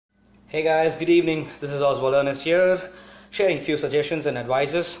Hey guys, good evening. This is Oswald Ernest here, sharing a few suggestions and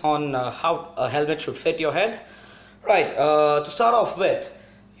advices on how a helmet should fit your head. Right, to start off with,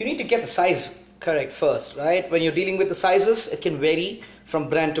 you need to get the size correct first, right? When you're dealing with the sizes, it can vary from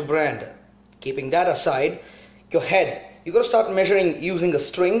brand to brand. Keeping that aside, your head, you got to start measuring using a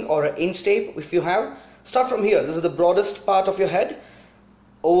string or an inch tape if you have. Start from here. This is the broadest part of your head,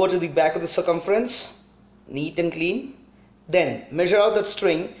 over to the back of the circumference, neat and clean. Then measure out that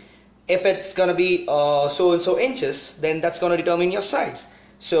string. If it's gonna be so and so inches, then that's gonna determine your size.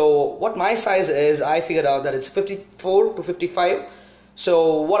 So what my size is, I figured out that it's 54 to 55.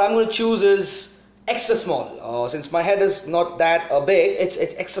 So what I'm gonna choose is extra small. Since my head is not that big, it's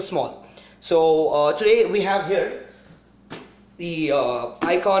extra small. So today we have here the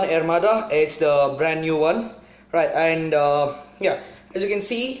Icon Armada. It's the brand new one, right? And yeah, as you can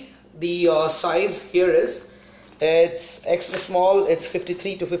see, the size here is, it's extra small. It's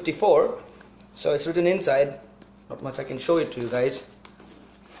 53 to 54. So it's written inside. Not much I can show it to you guys.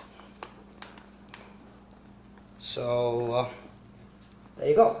 So there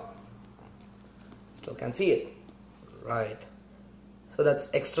you go. Still can see it, right? So that's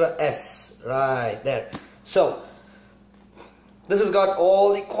extra S right there. So this has got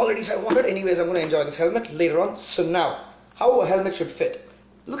all the qualities I wanted. Anyways, I'm going to enjoy this helmet later on. So now, how a helmet should fit.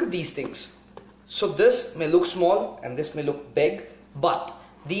 Look at these things. So this may look small and this may look big, but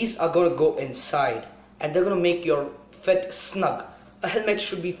these are going to go inside and they're going to make your fit snug. A helmet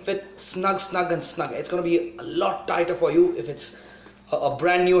should be fit snug, snug and snug. It's going to be a lot tighter for you if it's a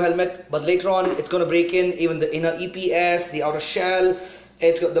brand new helmet, but later on it's going to break in. Even the inner EPS, the outer shell,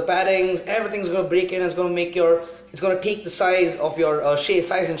 it's got the paddings, everything's going to break in. It's going to make your, it's going to take the size of your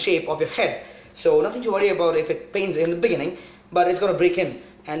size and shape of your head. So nothing to worry about if it pains in the beginning, but it's going to break in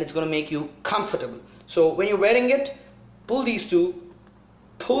and it's going to make you comfortable. So when you're wearing it, pull these two,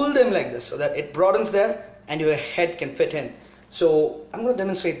 pull them like this so that it broadens there and your head can fit in. So I'm going to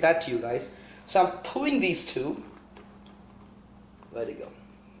demonstrate that to you guys. So I'm pulling these two. Where'd it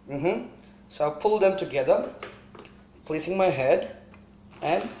go? So I'll pull them together, placing my head,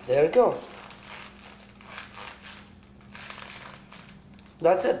 and there it goes.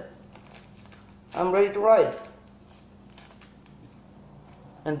 That's it. I'm ready to ride.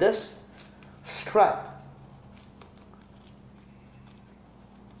 And this strap,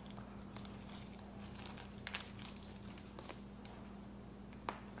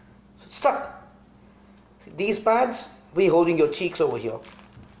 it's stuck. See, these pads, we're holding your cheeks over here,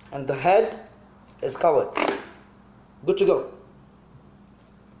 and the head is covered. Good to go.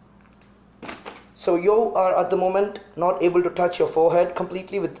 So you are at the moment not able to touch your forehead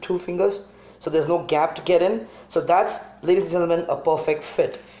completely with 2 fingers. So there's no gap to get in. So that's, ladies and gentlemen, a perfect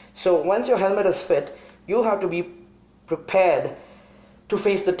fit. So once your helmet is fit, you have to be prepared to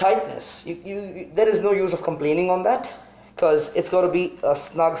face the tightness. There is no use of complaining on that, because it's going to be a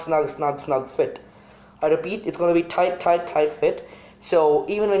snug, snug, snug, snug fit. I repeat, it's going to be tight, tight, tight fit. So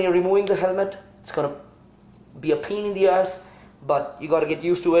even when you're removing the helmet, it's going to be a pain in the ass, but you got to get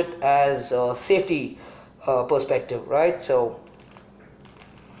used to it as a safety perspective, right? So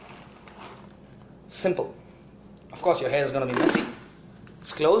simple. Of course your hair is going to be messy.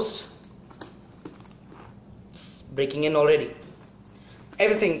 It's closed. It's breaking in already.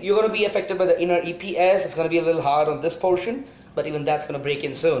 Everything, you're going to be affected by the inner EPS. It's going to be a little hard on this portion, but even that's going to break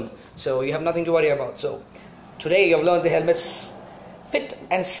in soon. So you have nothing to worry about. So today you have learned the helmet's fit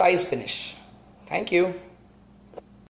and size finish. Thank you.